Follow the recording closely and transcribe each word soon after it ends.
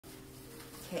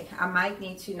Okay, I might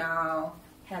need to now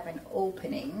have an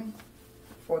opening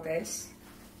for this.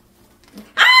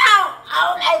 Ow!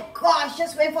 Oh my gosh,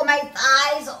 just wait for my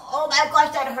thighs. Oh my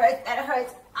gosh, that hurts, that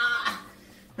hurts.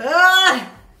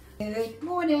 Good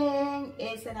morning.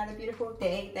 It's another beautiful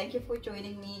day. Thank you for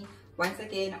joining me once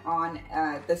again on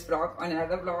this vlog, on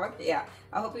another vlog. Yeah,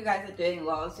 I hope you guys are doing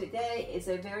well today. It's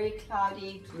a very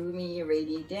cloudy, gloomy,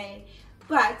 rainy day,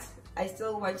 but I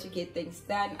still want to get things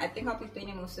done. I think I'll be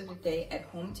spending most of the day at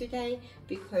home today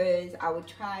because I would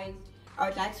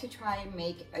like to try and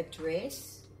make a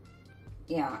dress.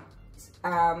 Yeah,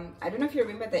 I don't know if you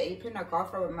remember the apron I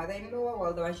got from my mother-in-law,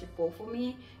 well, the one she bought for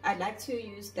me. I'd like to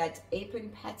use that apron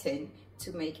pattern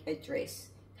to make a dress,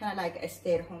 kind of like a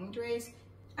stay-at-home dress.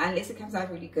 Unless it comes out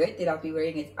really good, then I'll be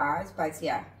wearing it out. But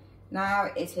yeah, now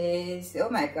it is, oh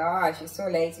my gosh, it's so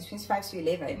late. It's 25 to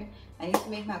 11. I need to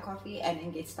make my coffee and then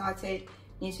get started.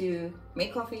 Need to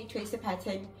make coffee, trace the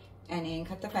pattern, and then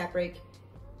cut the fabric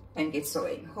and get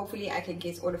sewing. Hopefully I can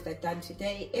get all of that done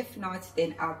today. If not,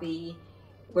 then I'll be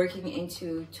working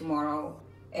into tomorrow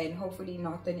and hopefully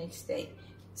not the next day.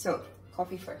 So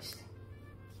coffee first.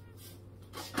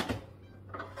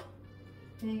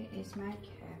 There is my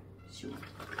capsule.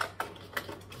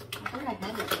 I thought I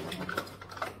had it here.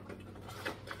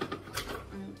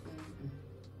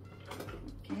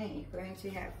 Okay, we're going to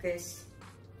have this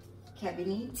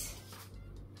cabinet.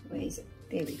 Where is it?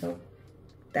 There we go.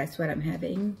 That's what I'm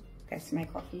having. That's my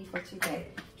coffee for today.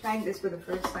 Trying this for the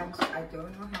first time, so I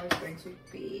don't know how it's going to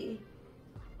be.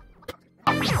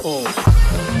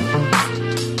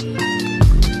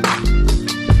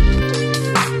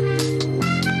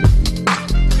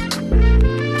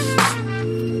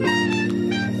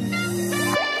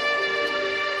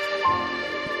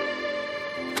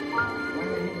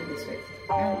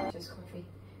 Just coffee.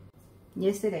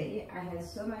 Yesterday I had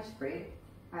so much bread.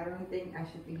 I don't think I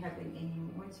should be having any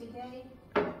more today,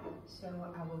 so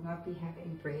I will not be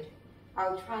having bread.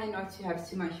 I'll try not to have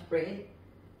too much bread.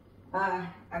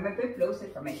 I'm a bit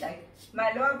bloated from it. Like,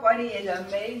 my lower body is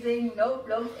amazing, no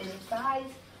bloat inside,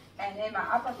 and then my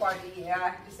upper body,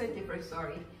 yeah, it's a different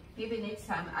story. Maybe next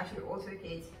time I should also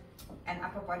get an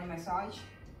upper body massage.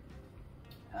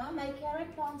 Oh, my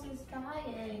carrot plant is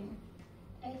dying.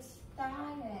 It's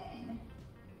dying.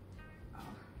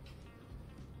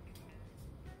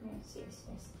 Yes.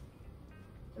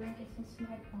 Do I get some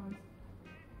smartphones?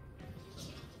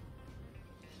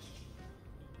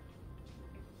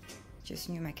 Just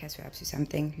knew my cats were up to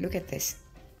something. Look at this.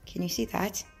 Can you see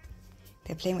that?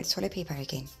 They're playing with toilet paper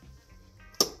again.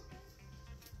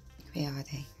 Where are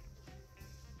they?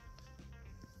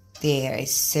 There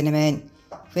is Cinnamon.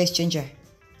 Where's Ginger?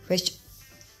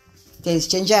 There's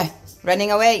Ginger.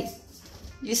 Running away.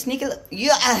 You sneaky little...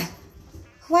 Yeah.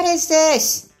 What is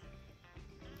this?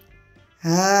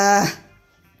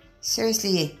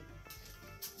 Seriously.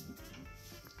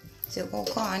 Is it all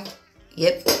gone?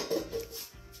 Yep.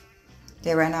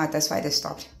 They ran out, that's why they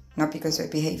stopped. Not because they're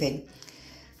behaving.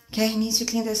 Okay, I need to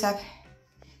clean this up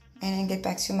and then get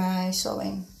back to my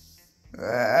sewing.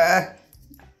 Are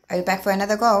you back for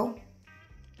another go?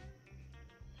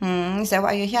 Is that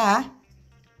why you're here?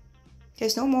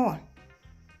 There's no more.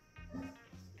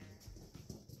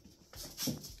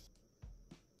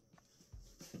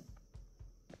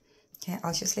 Okay,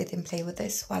 I'll just let them play with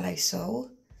this while I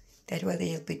sew. That way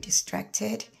they'll be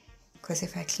distracted. Because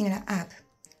if I clean it up,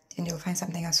 then they'll find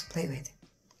something else to play with.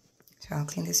 So I'll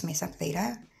clean this mess up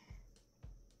later.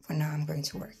 For now, I'm going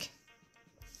to work.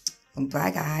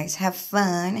 Bye, guys. Have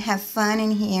fun. Have fun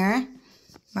in here.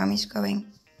 Mommy's going.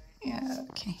 Yeah,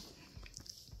 okay.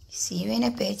 See you in a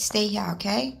bit. Stay here,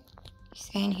 okay?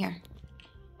 Stay in here.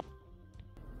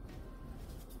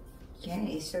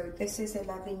 Okay, so this is a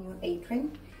lovely new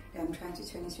apron that I'm trying to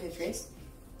turn into a dress.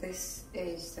 This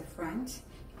is the front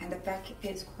and the back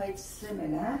is quite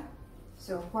similar.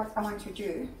 So what I want to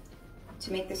do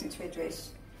to make this into a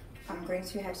dress, I'm going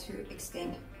to have to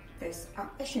extend this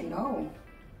up. Actually, no.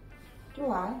 Do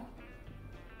I?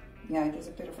 Yeah, there's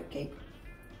a bit of a gap.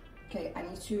 Okay, I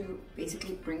need to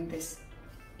basically bring this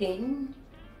in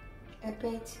a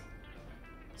bit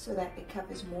so that it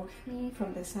covers more for me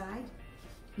from the side.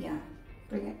 Yeah,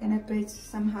 bring it in a bit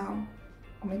somehow,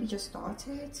 or maybe just dart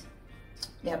it.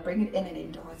 Yeah, bring it in and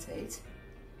then dart it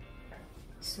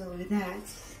so that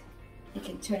it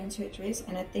can turn into a dress.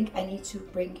 And I think I need to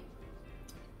bring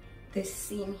this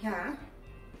seam here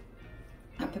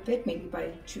up a bit, maybe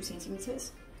by 2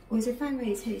 centimeters. Or is it fine where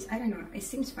it is? I don't know. It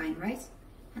seems fine, right?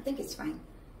 I think it's fine.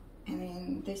 And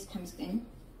then this comes in.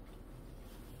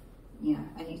 Yeah,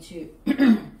 I need to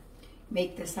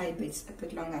make the side bits a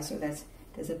bit longer so that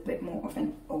there's a bit more of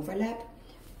an overlap.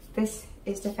 This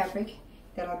is the fabric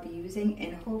that I'll be using,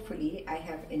 and hopefully I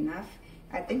have enough.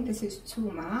 I think this is 2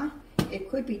 ma. It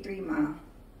could be 3 ma.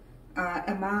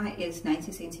 A ma is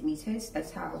 90 centimeters.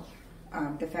 That's how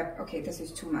the fabric, okay, this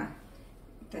is 2 ma.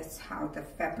 That's how the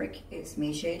fabric is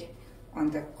measured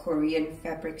on the Korean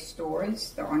fabric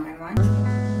stores, the online ones.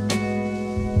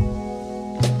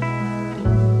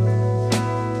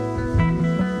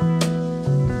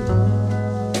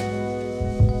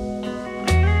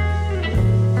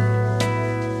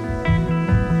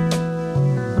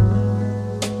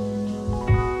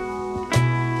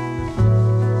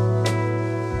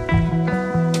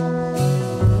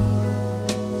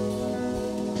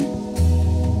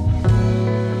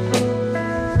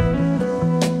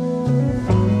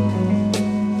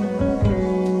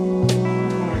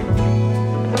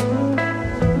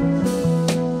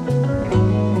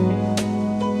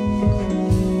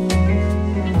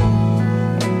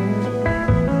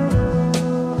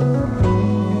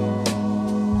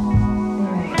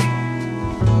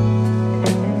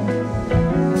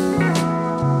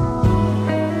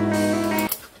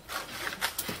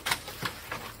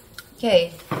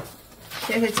 Okay,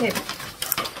 here's a tip.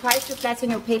 Try to flatten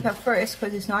your paper first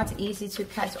because it's not easy to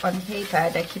cut on paper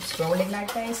that keeps rolling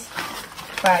like this.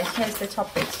 But here's the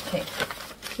top bit. Okay,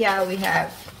 here we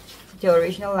have the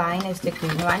original line is the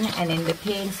green one, and then the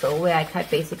pencil where I cut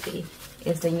basically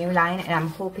is the new line, and I'm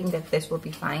hoping that this will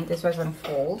be fine. This was on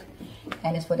fold,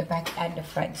 and it's for the back and the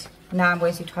front. Now I'm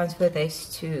going to transfer this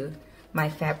to my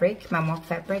fabric, my mock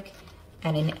fabric,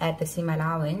 and then add the seam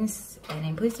allowance and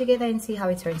then put it together and see how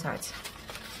it turns out.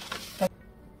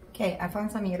 Okay, I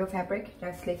found some yellow fabric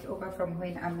that's left over from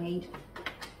when I made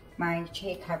my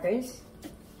chair covers.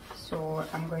 So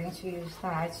I'm going to use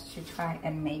that to try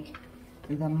and make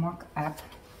the mock up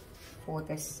for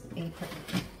this apron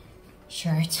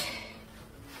shirt.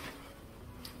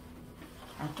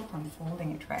 I hope I'm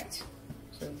folding it right.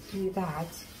 So do that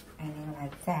and then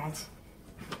like that.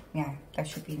 Yeah, that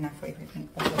should be enough for everything.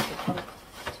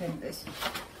 Turn this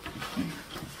off.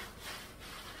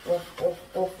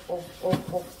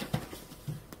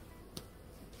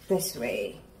 This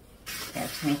way.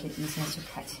 To make it easier to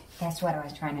cut. That's what I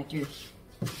was trying to do.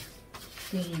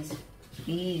 Please,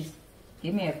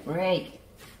 give me a break.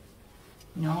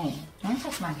 No, don't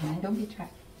touch my hand. Don't be trying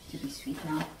to be sweet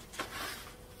now.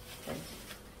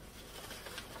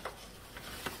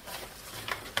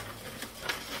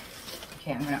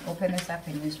 Okay, I'm gonna open this up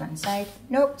and use one side.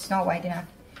 Nope, it's not wide enough.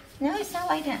 No, it's not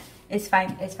wide enough. It's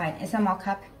fine, it's fine. It's a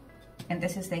mock-up, and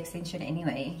this is the extension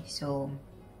anyway, so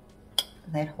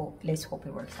let's hope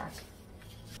it works out.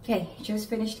 Okay, just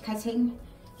finished cutting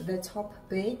the top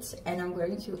bit, and I'm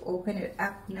going to open it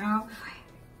up now.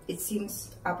 It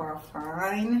seems about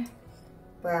fine,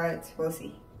 but we'll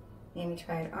see. Let me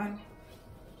try it on.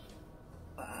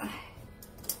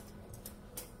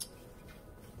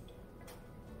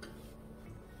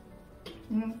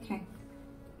 Okay.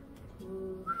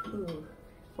 Ooh.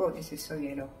 Oh, this is so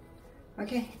yellow.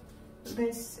 Okay,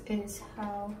 this is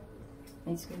how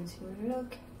it's going to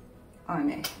look on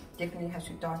it. Definitely have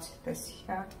to dot this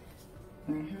here.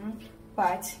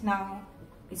 But now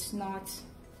it's not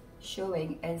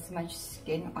showing as much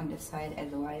skin on the side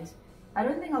otherwise. I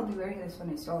don't think I'll be wearing this on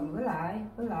its own, will I?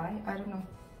 I don't know.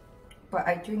 But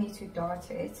I do need to dot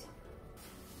it.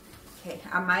 Okay,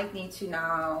 I might need to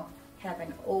now have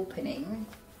an opening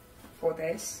for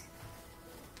this.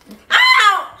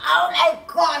 Ow! Oh my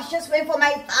gosh, just wait for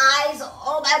my thighs.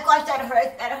 Oh my gosh, that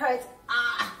hurts.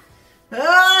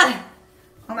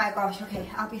 Oh my gosh, okay,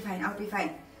 I'll be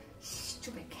fine.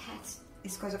 Stupid cats.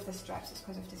 It's because of the straps,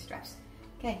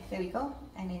 Okay, there we go.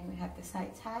 And then we have the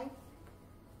side tie. Oh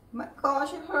my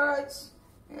gosh, it hurts.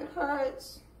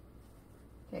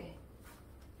 Okay.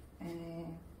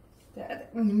 And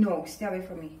no, stay away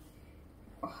from me.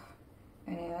 Oh.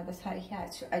 And then the other side here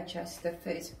to adjust the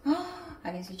fit.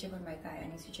 I need to check on my thigh.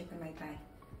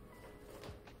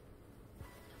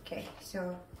 Okay,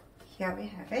 so here we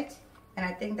have it. And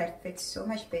I think that fits so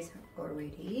much better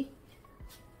already.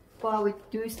 But we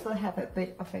do still have a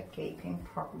bit of a gaping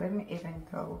problem, even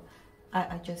though I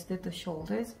adjusted the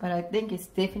shoulders. But I think it's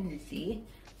definitely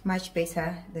much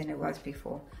better than it was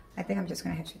before. I think I'm just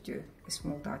going to have to do a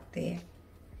small dot there,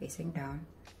 facing down.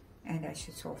 And that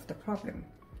should solve the problem.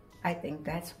 I think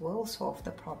that will solve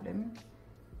the problem.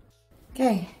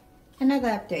 Okay, another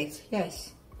update.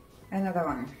 Yes, another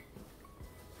one.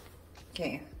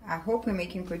 Okay, I hope we're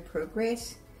making good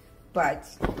progress, but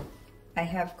I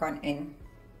have gone in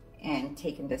and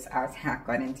taken this out. I've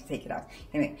gone in to take it out.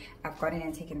 Anyway, I've gone in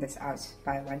and taken this out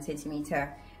by 1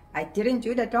 centimeter. I didn't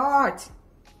do the dot.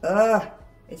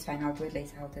 It's fine, I'll do it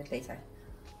later.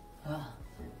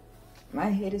 My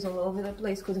head is all over the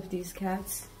place because of these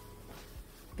cats.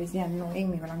 Busy annoying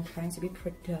me when I'm trying to be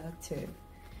productive.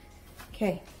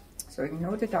 Okay, so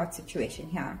ignore the dot situation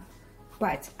here.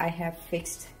 But I have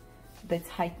fixed the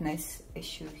tightness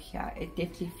issue here. It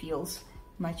definitely feels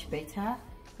much better.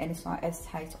 And it's not as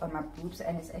tight on my boobs.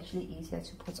 And it's actually easier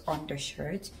to put on the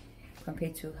shirt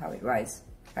compared to how it was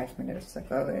 5 minutes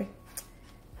ago.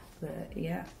 But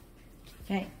yeah.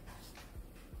 Okay.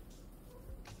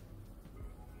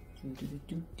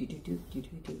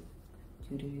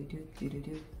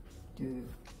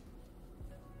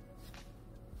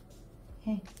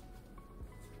 Hey,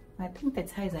 I think the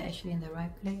ties are actually in the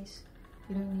right place.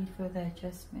 You don't need further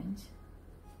adjustment.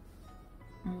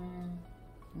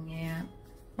 Yeah,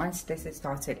 once this is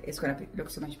started, it's gonna look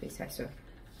so much better. So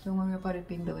don't worry about it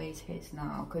being the way it is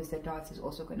now, because the dart is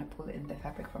also gonna pull in the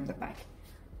fabric from the back.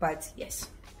 But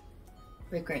yes,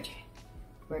 we're good.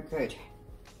 We're good.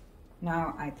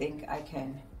 Now I think I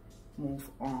can move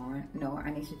on. No, I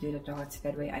need to do the dots,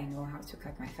 that way I know how to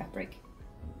cut my fabric.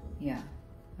 Yeah,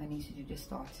 I need to do this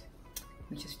dot.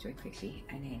 Let me just do it quickly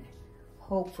and then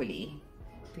hopefully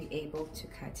be able to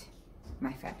cut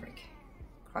my fabric.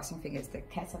 Crossing fingers. The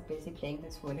cats are busy playing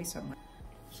this volley so much.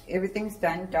 Everything's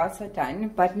done, dots are done,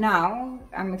 but now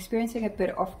I'm experiencing a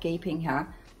bit of gaping here,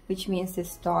 which means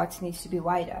this dot needs to be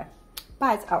wider.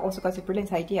 But I also got a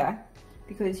brilliant idea,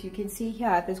 because you can see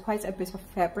here there's quite a bit of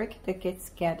fabric that gets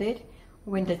gathered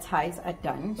when the ties are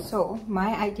done. So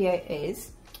my idea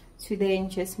is to then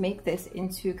just make this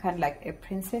into kind of like a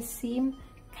princess seam,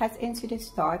 cut into this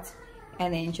dot,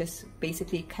 and then just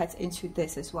basically cut into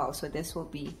this as well. So this will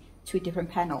be 2 different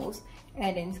panels,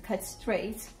 and then cut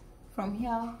straight from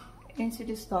here into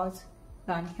this dot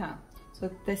down here. So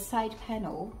the side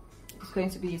panel is going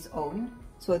to be its own.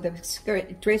 So the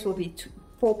skirt dress will be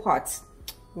 4 parts.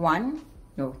 1,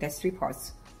 no, that's 3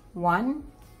 parts. 1,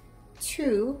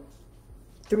 2,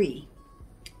 3.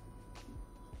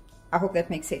 I hope that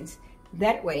makes sense.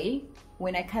 That way,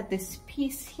 when I cut this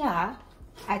piece here,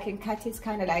 I can cut it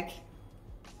kind of like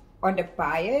on the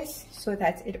bias so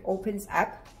that it opens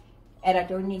up, and I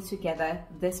don't need to gather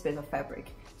this bit of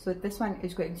fabric. So this one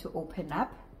is going to open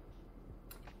up,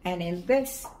 and then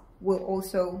this will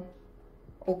also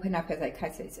open up as I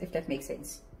cut it, if that makes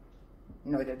sense.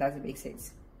 No, that doesn't make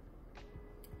sense.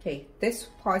 Okay, this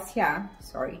part here,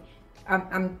 sorry,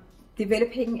 I'm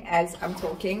developing as I'm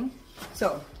talking.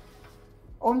 So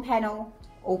on panel,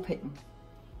 open,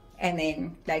 and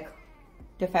then like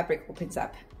the fabric opens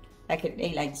up like an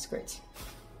A-line skirt.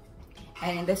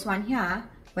 And in this one here,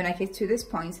 when I get to this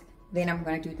point, then I'm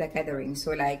gonna do the gathering.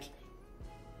 So like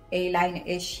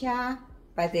A-line-ish here,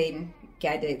 but then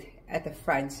gathered at the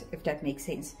front, if that makes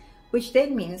sense. Which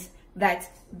then means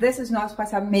that this is not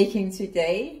what I'm making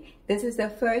today. This is the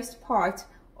first part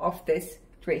of this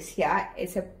dress here.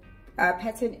 It's a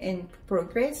pattern in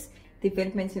progress,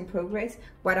 development in progress.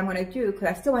 What I'm gonna do, because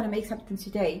I still wanna make something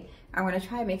today, I'm gonna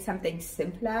try and make something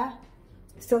simpler,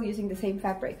 still using the same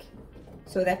fabric.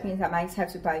 So that means I might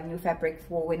have to buy new fabric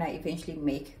for when I eventually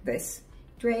make this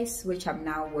dress, which I'm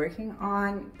now working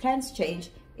on. Plans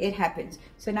change, it happens.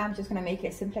 So now I'm just gonna make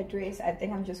a simpler dress. I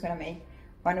think I'm just gonna make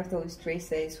one of those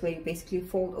dresses where you basically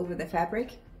fold over the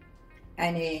fabric,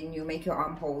 and then you make your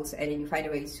armholes, and then you find a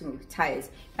way to tie it.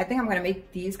 I think I'm gonna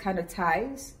make these kind of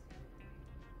ties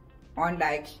on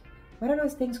like, what are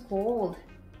those things called?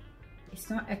 It's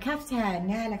not a kaftan,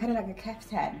 yeah, like kind of like a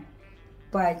kaftan,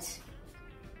 but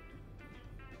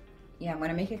yeah, I'm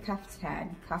gonna make a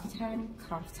kaftan,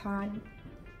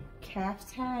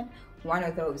 one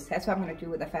of those. That's what I'm gonna do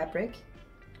with the fabric,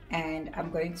 and I'm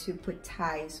going to put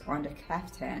ties on the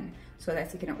kaftan so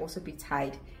that it can also be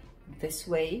tied this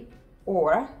way.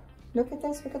 Or look at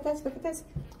this, look at this, look at this.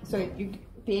 So you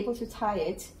be able to tie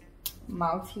it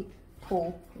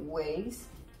multiple ways.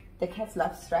 The cats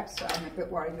love straps, so I'm a bit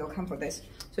worried they'll come for this.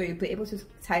 So you'll be able to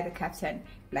tie the kaftan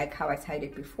like how I tied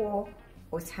it before,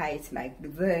 or tie it like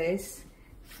this,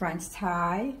 front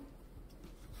tie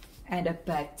and a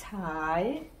back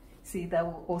tie. See, that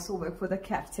will also work for the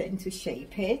kaftan to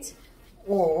shape it.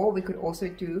 Or we could also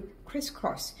do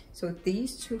crisscross. So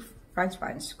these 2 front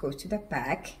ones go to the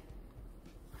back,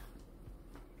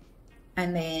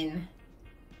 and then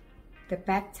the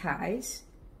back ties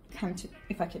come to,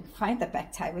 if I can find the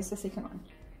back tie, where's the second one?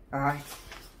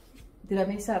 Did I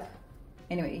mess up?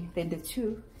 Anyway, then the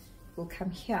 2 will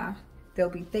come here. They'll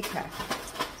be thicker.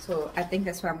 So I think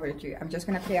that's what I'm going to do. I'm just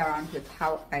going to play around with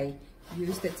how I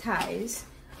use the ties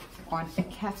on a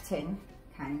kaftan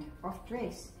kind of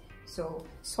dress. So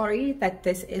sorry that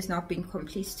this is not being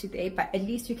complete today, but at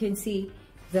least you can see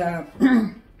the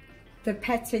the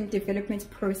pattern development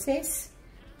process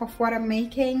of what I'm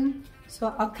making.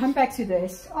 So I'll come back to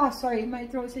this. Oh, sorry, my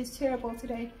throat is terrible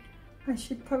today. I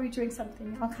should probably drink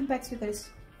something. I'll come back to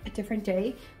this a different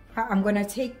day. I'm gonna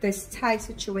take this tie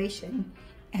situation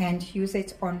and use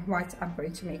it on what I'm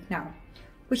going to make now,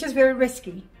 which is very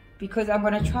risky because I'm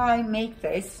gonna try and make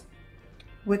this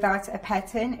without a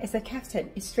pattern. It's a kaftan,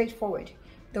 it's straightforward.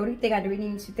 The only thing I really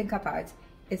need to think about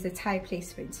is the tie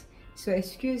placement. So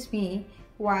excuse me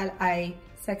while I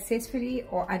successfully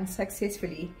or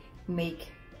unsuccessfully make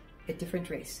a different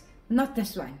dress. Not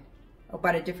this one,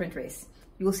 but a different dress.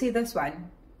 You will see this one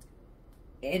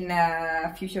in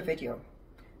a future video.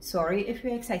 Sorry if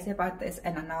you're excited about this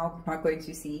and are now not going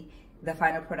to see the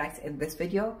final product in this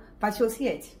video, but you'll see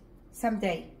it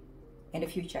someday in the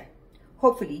future.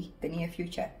 Hopefully the near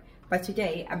future. But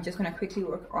today I'm just going to quickly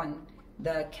work on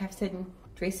the kaftan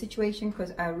dress situation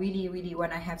because I really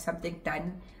want to have something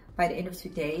done by the end of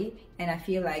today, and I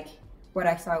feel like what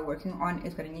I started working on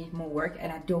is going to need more work,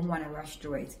 and I don't want to rush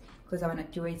through it because I want to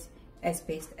do it as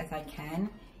best as I can.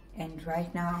 And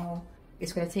right now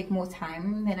it's going to take more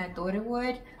time than I thought it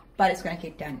would, but it's going to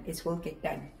get done. It will get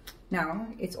done. Now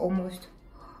it's a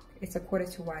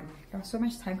 1:45. Lost so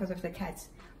much time because of the cats,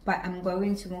 but I'm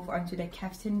going to move on to the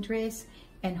kaftan dress,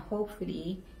 and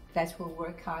hopefully that will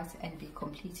work out and be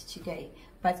complete today.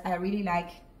 But I really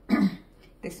like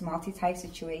this multi-tie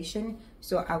situation,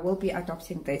 so I will be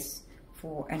adopting this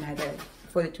for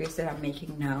the dress that I'm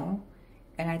making now.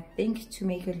 And I think to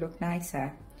make it look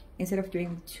nicer, instead of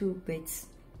doing 2 bits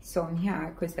sewn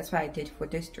here, because that's what I did for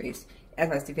this dress as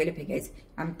I was developing it,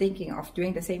 I'm thinking of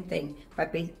doing the same thing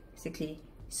but basically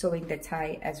sewing the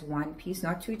tie as one piece,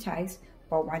 not 2 ties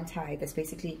but 1 tie. That's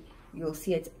basically, you'll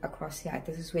see it across here.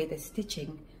 This is where the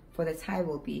stitching for the tie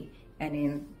will be, and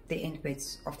in the end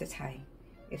bits of the tie,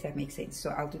 if that makes sense. So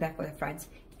I'll do that for the front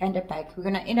and the back. We're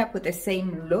gonna end up with the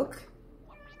same look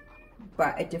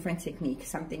but a different technique,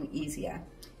 something easier.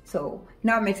 So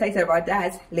now I'm excited about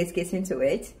that. Let's get into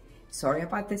it. Sorry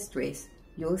about this dress,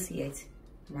 you'll see it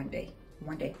one day,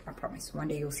 I promise. One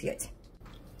day you'll see it.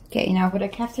 Okay, now for the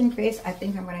kaftan dress, I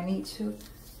think I'm gonna need to,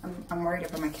 I'm worried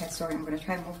about my cat. Sorry, I'm gonna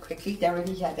try and move quickly. They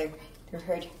already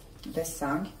heard this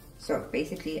sound. So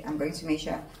basically I'm going to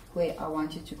measure where I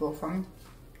want it to go from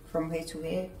where to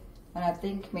where, and I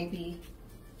think maybe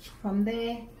from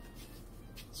there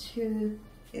to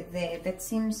there. That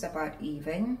seems about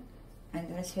even,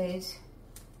 and that is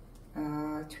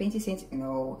 20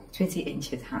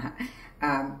 inches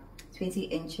 20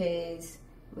 inches,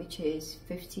 which is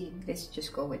 50. Let's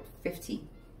just go with 50.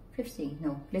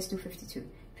 No, let's do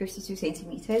 52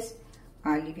 centimeters,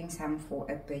 leaving some for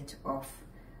a bit of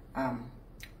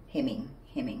hemming.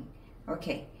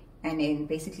 Okay, and then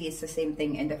basically it's the same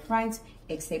thing in the front,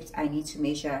 except I need to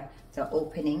measure the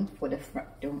opening for the front.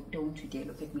 Don't you dare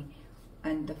look at me.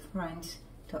 And the front,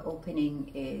 the opening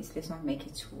is, let's not make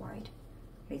it too wide,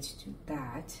 let's do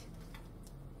that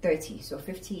 30. So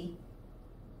 50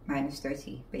 minus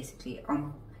 30, basically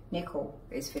on nickel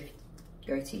is 50,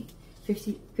 30,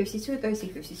 50, 52, 30,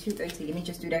 52, 30. Let me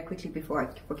just do that quickly before I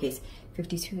forget.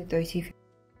 52, 30.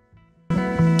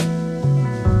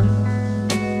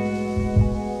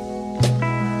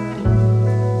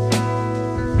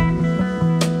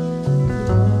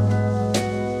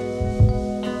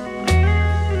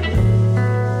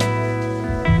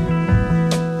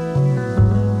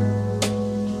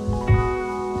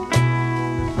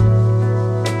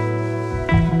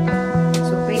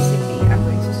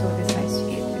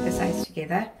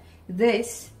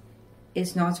 This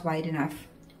is not wide enough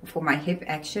for my hip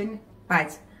action,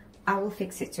 but I will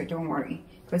fix it, so don't worry,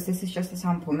 because this is just a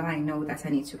sample. Now I know that I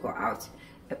need to go out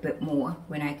a bit more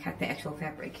when I cut the actual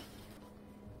fabric,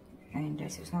 and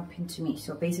this is not pinned to me.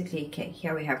 So basically, okay,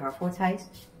 here we have our 4 ties,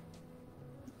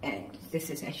 and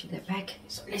this is actually the back.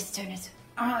 So let's turn it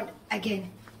around again.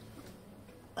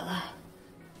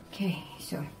 Okay,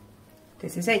 so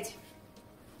this is it.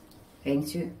 Going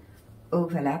to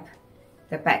overlap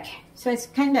the back. So it's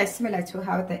kind of similar to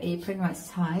how the apron was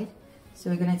tied. So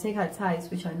we're going to take our ties,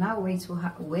 which are now way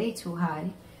too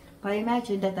high, but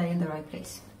imagine that they're in the right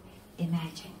place.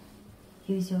 Imagine,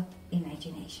 use your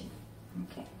imagination.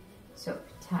 Okay, so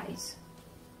ties,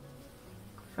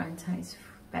 front ties,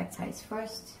 back ties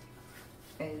first,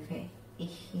 over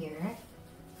here,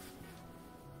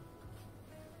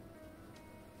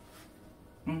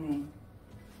 and then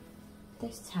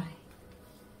this tie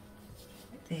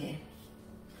there.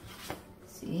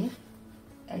 See,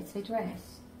 it's a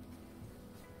dress.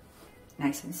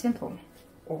 Nice and simple.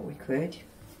 Or we could,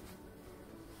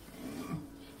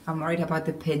 I'm worried about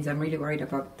the pins. I'm really worried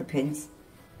about the pins.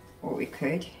 Or we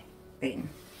could then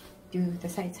do the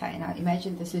side tie. Now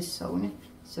imagine this is sewn,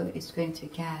 so it's going to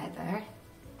gather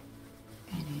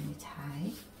and then we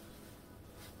tie,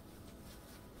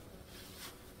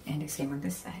 and the same on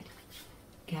this side.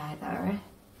 Gather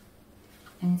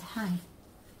and tie.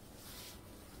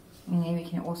 And then we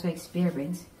can also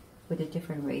experiment with the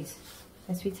different ways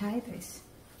as we tie this.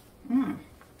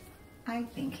 I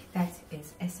think that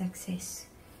is a success.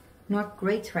 Not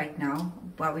great right now,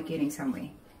 but we're getting somewhere.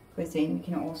 Because then we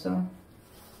can also,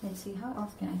 let's see, how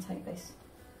else can I tie this?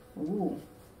 Ooh,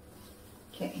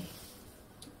 okay.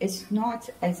 It's not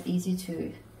as easy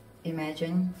to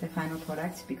imagine the final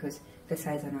product because the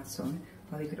sides are not sewn,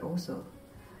 but we could also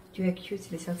do a cute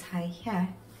little tie here.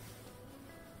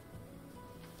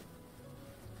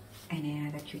 And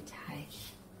another cute tie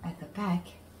at the back.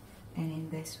 And then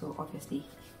this will obviously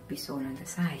be sewn on the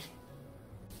side.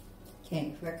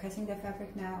 Okay, we're cutting the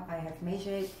fabric now. I have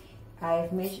measured.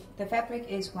 The fabric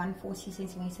is 140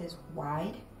 centimeters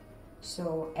wide.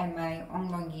 So, and my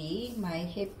onlongi, my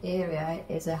hip area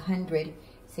is 100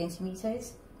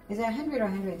 centimeters. Is it 100 or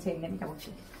 110? Let me double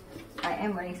check. I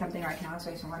am wearing something right now,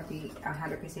 so I don't want to be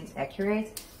 100%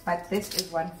 accurate. But this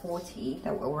is 140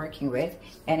 that we're working with.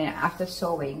 And then after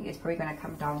sewing, it's probably going to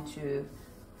come down to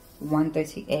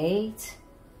 138.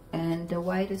 And the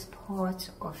widest part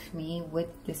of me with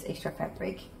this extra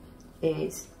fabric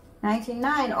is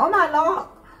 99. Oh my lord!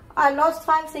 I lost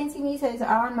 5 centimeters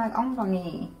on my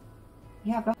onlongi.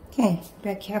 Yeah, but okay,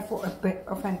 back here for a bit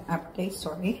of an update.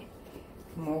 Sorry,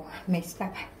 more messed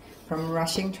up from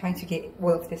rushing trying to get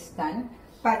all of this done,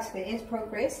 but there is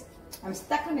progress. I'm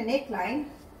stuck on the neckline,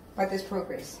 but there's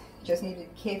progress. Just need to be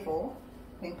careful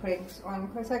when putting this on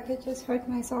because I could just hurt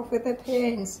myself with the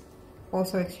pins.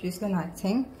 Also, excuse the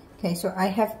lighting. Okay, so I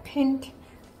have pinned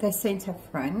the center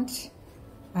front.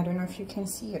 I don't know if you can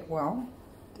see it well.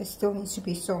 This still needs to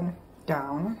be sewn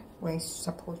down where it's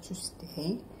supposed to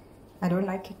stay. I don't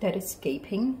like it that it's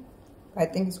gaping. I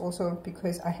think it's also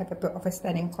because I have a bit of a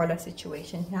standing collar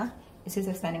situation here. This is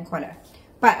a standing collar.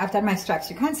 But I've done my straps.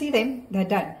 You can't see them. They're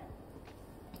done.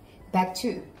 Back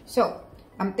two. So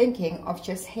I'm thinking of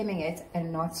just hemming it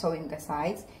and not sewing the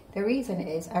sides. The reason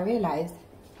is I realized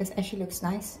this actually looks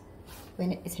nice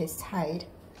when it is tied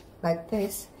like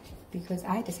this because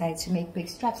I decided to make big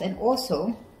straps. And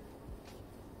also,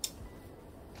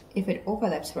 if it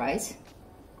overlaps right,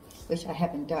 which I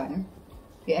haven't done,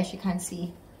 you actually can't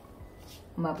see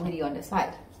my booty on the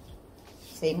side.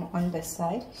 Same on this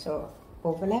side, so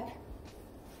overlap.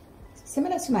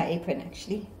 Similar to my apron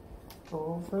actually.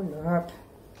 Overlap.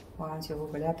 Once you're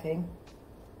overlapping.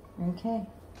 Okay.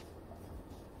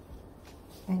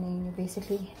 And then you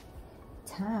basically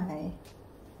tie.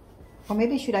 Or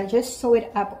maybe should I just sew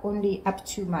it up only up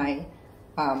to my,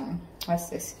 what's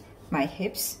this? My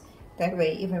hips. That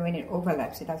way even when it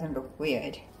overlaps it doesn't look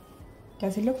weird.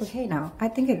 Does it look okay now? I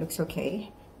think it looks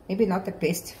okay. Maybe not the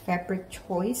best fabric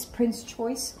choice, print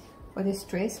choice for this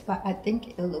dress, but I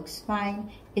think it looks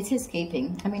fine. It is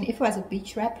gaping. I mean, if it was a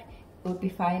beach wrap, it would be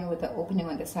fine with the opening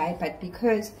on the side, but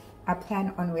because I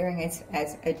plan on wearing it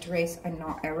as a dress and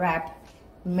not a wrap,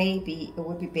 maybe it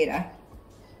would be better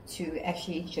to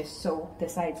actually just sew the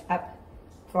sides up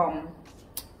from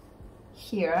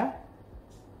here,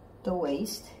 the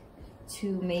waist,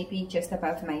 to maybe just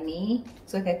above my knee,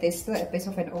 so that there's still a bit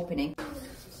of an opening.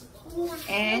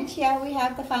 And here we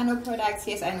have the final products.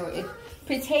 Yes, I know it.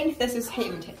 Pretend this is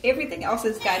hemmed. Everything else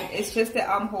is done. It's just the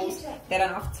armholes that are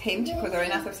not hemmed because they're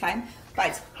enough of time.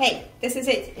 But hey, this is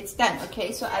it. It's done.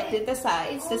 Okay, so I did the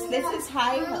sides. The slit is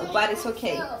high, but it's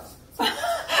okay.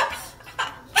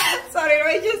 Sorry,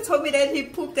 Roy just told me that he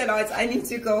pooped a lot. I need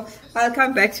to go. I'll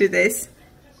come back to this.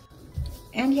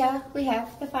 And here we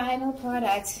have the final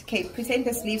product. Okay, pretend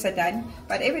the sleeves are done,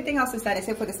 but everything else is done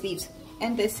except for the sleeves.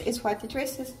 And this is what the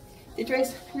dress is. The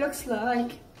dress looks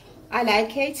like. I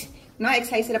like it. Not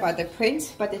excited about the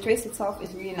print, but the dress itself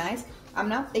is really nice. I'm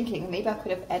now thinking maybe I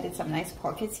could have added some nice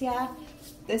pockets here.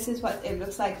 This is what it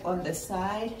looks like on the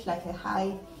side, like a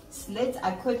high slit.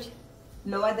 I could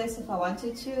lower this if I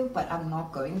wanted to, but I'm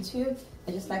not going to.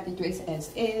 I just like the dress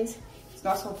as is. It's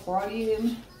lots of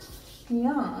volume.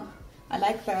 Yeah, I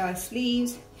like the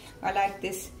sleeves. I like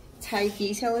this tie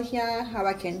detail here, how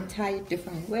I can tie it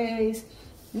different ways.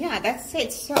 Yeah, that's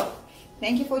it. So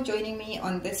thank you for joining me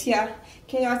on this here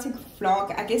chaotic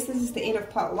vlog. I guess this is the end of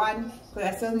part 1, but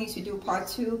I still need to do part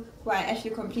 2 where I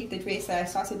actually complete the dress that I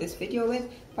started this video with.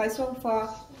 But so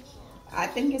far I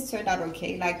think it's turned out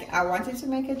okay. Like, I wanted to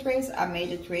make a dress, I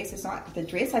made a dress. It's not the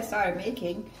dress I started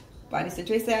making, but it's the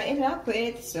dress that I ended up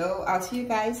with. So I'll see you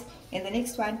guys in the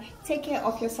next one. Take care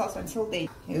of yourselves until then.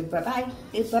 Bye bye.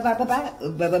 Bye bye bye bye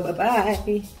bye bye bye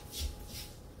bye.